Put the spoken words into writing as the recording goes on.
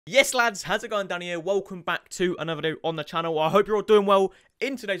Yes lads, how's it going down here? Welcome back to another video on the channel. I hope you're all doing well.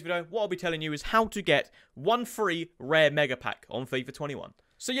 In today's video, what I'll be telling you is how to get one free rare mega pack on FIFA 21.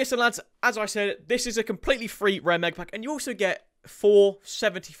 So yes lads, as I said, this is a completely free rare mega pack and you also get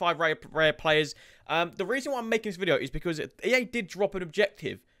 475 rare players. The reason why I'm making this video is because EA did drop an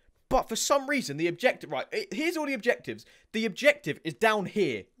objective. But for some reason, the objective, right, here's all the objectives. The objective is down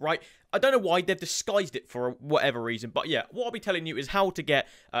here, right? I don't know why, they've disguised it for whatever reason. But yeah, what I'll be telling you is how to get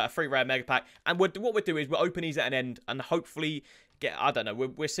a free rare mega pack. And what we'll do is we'll open these at an end and hopefully get, I don't know,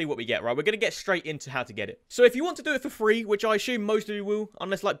 we'll see what we get, right? We're going to get straight into how to get it. So if you want to do it for free, which I assume most of you will,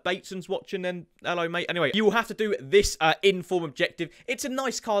 unless like Bateson's watching, then hello mate. Anyway, you will have to do this inform objective. It's a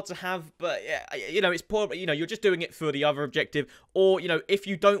nice card to have, but you know, it's poor, you know, you're just doing it for the other objective. Or, you know, if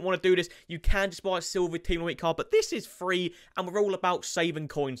you don't want to do this, you can just buy a silver Team of the Week card, but this is free and we're all about saving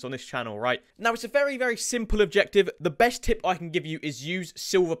coins on this channel, right? Now, it's a very, very simple objective. The best tip I can give you is use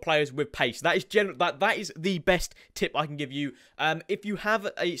silver players with pace. That is that is the best tip I can give you. If you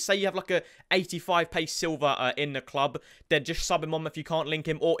have say you have like a 85 pace silver in the club, then just sub him on if you can't link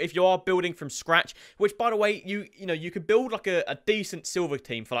him. Or if you are building from scratch, which by the way, you know, you could build like a decent silver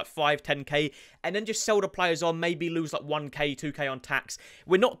team for like 5-10k and then just sell the players on, maybe lose like 1k, 2k on tax.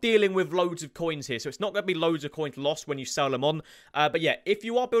 We're not dealing with loads of coins here, so it's not going to be loads of coins lost when you sell them on. But yeah, if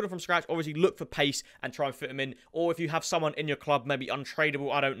you are building from scratch, obviously look for pace and try and fit them in. Or if you have someone in your club, maybe untradeable,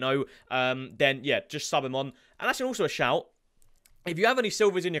 I don't know, then yeah, just sub him on. And that's also a shout. If you have any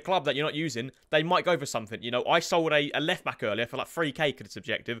silvers in your club that you're not using, they might go for something. You know, I sold a left back earlier for like 3k because it's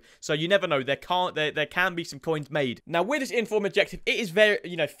objective. So you never know. There can be some coins made. Now with this inform objective, it is very,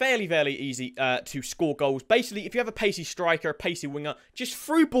 you know, fairly easy to score goals. Basically, if you have a pacey striker, a pacey winger, just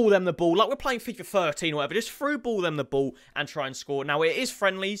through ball them the ball. Like we're playing FIFA 13 or whatever, just through ball them the ball and try and score. Now it is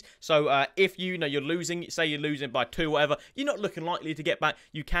friendlies, so if you know you're losing, say you're losing by 2 or whatever, you're not looking likely to get back.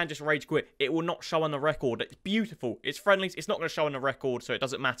 You can just rage quit. It will not show on the record. It's beautiful. It's friendlies. It's not going to show on the record, so it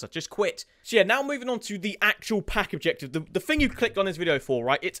doesn't matter. Just quit. So yeah, now moving on to the actual pack objective, the thing you clicked on this video for,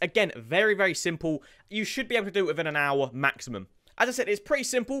 right? It's again very simple. You should be able to do it within an hour maximum. As I said, it's pretty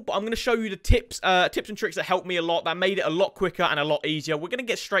simple, but I'm going to show you the tips and tricks that helped me a lot, that made it a lot quicker and a lot easier. We're going to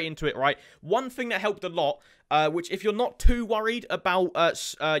get straight into it, right? One thing that helped a lot, which if you're not too worried about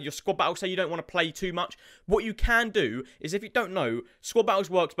your squad battles, say you don't want to play too much, what you can do is, if you don't know, squad battles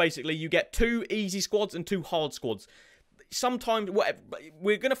works basically, you get 2 easy squads and 2 hard squads. Sometimes, whatever,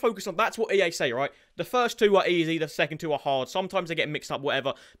 we're going to focus on, that's what EA say, right? The first 2 are easy, the second 2 are hard. Sometimes they get mixed up,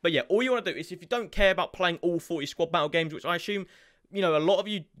 whatever. But yeah, all you want to do is, if you don't care about playing all 40 squad battle games, which I assume, you know, a lot of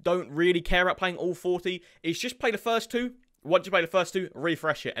you don't really care about playing all 40, is just play the first 2. Once you play the first 2,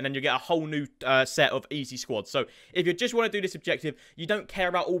 refresh it, and then you get a whole new set of easy squads. So if you just want to do this objective, you don't care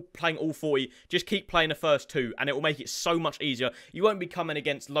about playing all 40, just keep playing the first 2, and it will make it so much easier. You won't be coming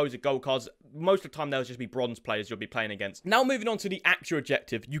against loads of gold cards. Most of the time, they'll just be bronze players you'll be playing against. Now, moving on to the actual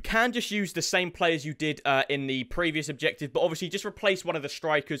objective, you can just use the same players you did in the previous objective, but obviously just replace one of the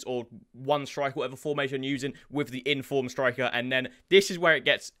strikers or one striker, whatever formation you're using, with the inform striker, and then this is where it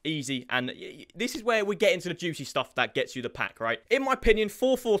gets easy, and this is where we get into the juicy stuff that gets you the pack, right? In my opinion,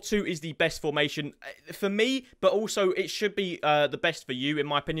 4-4-2 is the best formation for me, but also it should be the best for you, in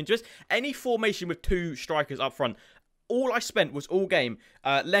my opinion. Just any formation with 2 strikers up front. All I spent was all game,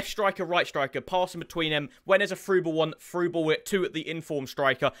 left striker, right striker, passing between them. When there's a through ball one, through ball it, 2 at the inform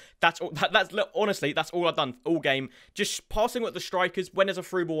striker. That's all. Honestly, that's all I've done all game. Just passing with the strikers. When there's a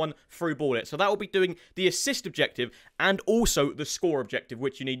through ball one, through ball it. So that will be doing the assist objective and also the score objective,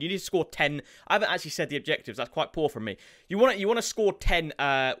 which you need. You need to score 10. I haven't actually said the objectives. That's quite poor from me. You want to score 10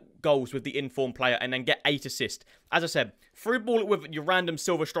 goals with the inform player and then get 8 assists. As I said, through ball it with your random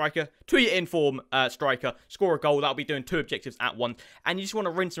silver striker to your inform striker, score a goal. That'll be doing 2 objectives at once, and you just want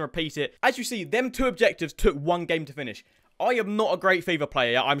to rinse and repeat it. As you see, them 2 objectives took 1 game to finish. I am not a great FIFA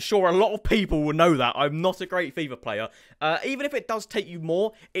player. I'm sure a lot of people will know that. I'm not a great FIFA player. Even if it does take you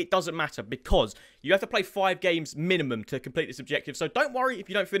more, it doesn't matter because you have to play 5 games minimum to complete this objective. So don't worry if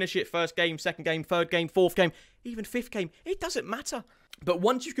you don't finish it first game, second game, third game, fourth game, even 5th game. It doesn't matter. But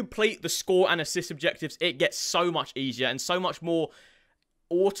once you complete the score and assist objectives, it gets so much easier and so much more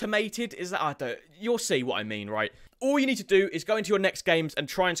automated. Is that, you'll see what I mean, right? All you need to do is go into your next games and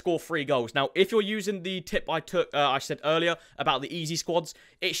try and score 3 goals. Now, if you're using the tip I said earlier about the easy squads,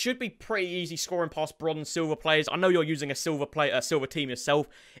 it should be pretty easy scoring past bronze, silver players. I know you're using a silver team yourself.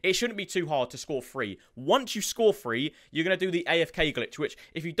 It shouldn't be too hard to score 3. Once you score 3, you're going to do the AFK glitch, which,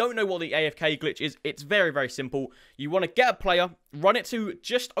 if you don't know what the AFK glitch is, it's very simple. You want to get a player, run it to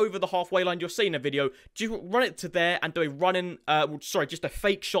just over the halfway line. You'll see in a video. Just run it to there and do a just a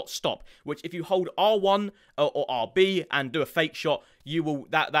fake shot stop, which if you hold R1 or R B and do a fake shot, you will,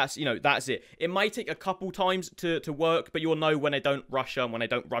 that's it. It may take a couple times to work, but you'll know when they don't rush you and when they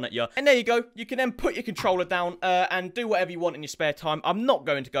don't run at you. And there you go. You can then put your controller down and do whatever you want in your spare time. I'm not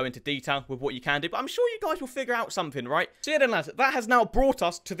going to go into detail with what you can do, but I'm sure you guys will figure out something, right? So yeah then, lads, that has now brought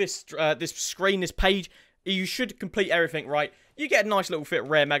us to this this screen, this page. You should complete everything, right? You get a nice little fit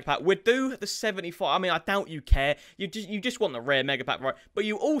rare mega pack. We'll do the 75. I mean, I doubt you care. You just want the rare mega pack, right? But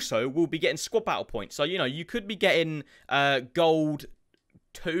you also will be getting squad battle points. So, you could be getting gold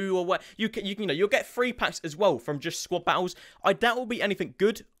 2 or what. You'll get 3 packs as well from just squad battles. I doubt it will be anything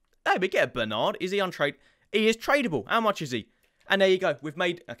good. Hey, we get a Bernard. Is he untrade? He is tradable. How much is he? And there you go. We've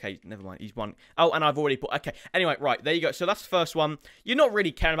made... Okay, never mind. He's won. Oh, and I've already put... Okay. Anyway, right. There you go. So that's the first one. You're not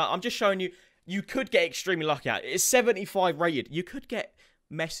really caring about. I'm just showing you... You could get extremely lucky at it. It's 75 rated. You could get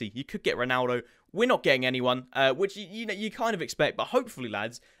Messi. You could get Ronaldo. We're not getting anyone, which you kind of expect. But hopefully,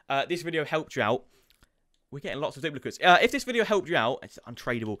 lads, this video helped you out. We're getting lots of duplicates. If this video helped you out, it's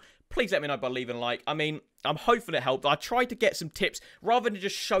untradeable. Please let me know by leaving a like. I mean, I'm hoping it helped. I tried to get some tips rather than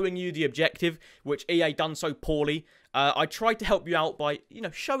just showing you the objective, which EA done so poorly. I tried to help you out by,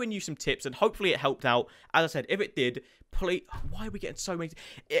 showing you some tips, and hopefully it helped out. As I said, if it did, please... Why are we getting so many...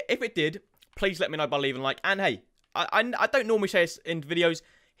 If it did... Please let me know by leaving a like. And hey, I don't normally say this in videos.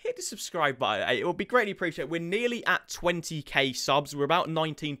 Hit the subscribe button. Hey, it would be greatly appreciated. We're nearly at 20k subs. We're about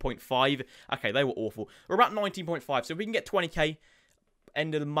 19.5. Okay, they were awful. We're about 19.5. So if we can get 20k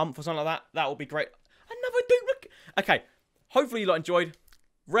end of the month or something like that, that would be great. Another duplicate. Okay, hopefully you lot enjoyed.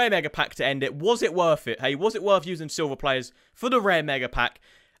 Rare Mega Pack to end it. Was it worth it? Hey, was it worth using silver players for the Rare Mega Pack?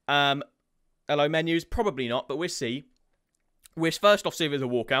 Hello, menus. Probably not, but we'll see. We'll first off see if it's a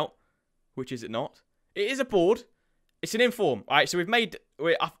walkout. Which is it not? It is a board. It's an inform. Alright, so we've made...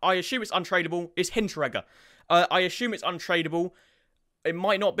 I assume it's untradeable. It's Hinteregger. I assume it's untradeable. It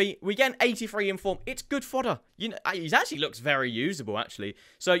might not be. We get an 83 inform. It's good fodder. He actually looks very usable, actually.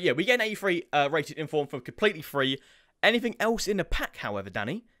 So, yeah, we get an 83 rated inform for completely free. Anything else in the pack, however,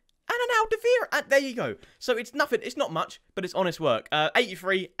 Danny? And an Aldevere. There you go. So, it's nothing. It's not much, but it's honest work.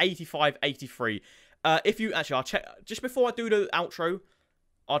 83, 85, 83. If you... Actually, I'll check... Just before I do the outro...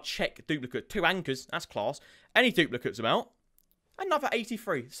 I'll check duplicate. 2 anchors. That's class. Any duplicates about? Another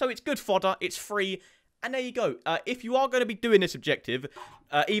 83. So it's good fodder. It's free. And there you go. If you are going to be doing this objective,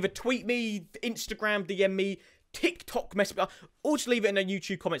 either tweet me, Instagram, DM me, TikTok message, or just leave it in the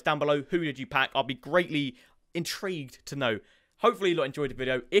YouTube comments down below. Who did you pack? I'll be greatly intrigued to know. Hopefully you lot enjoyed the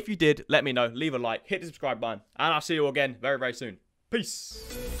video. If you did, let me know. Leave a like. Hit the subscribe button. And I'll see you all again very, very soon. Peace.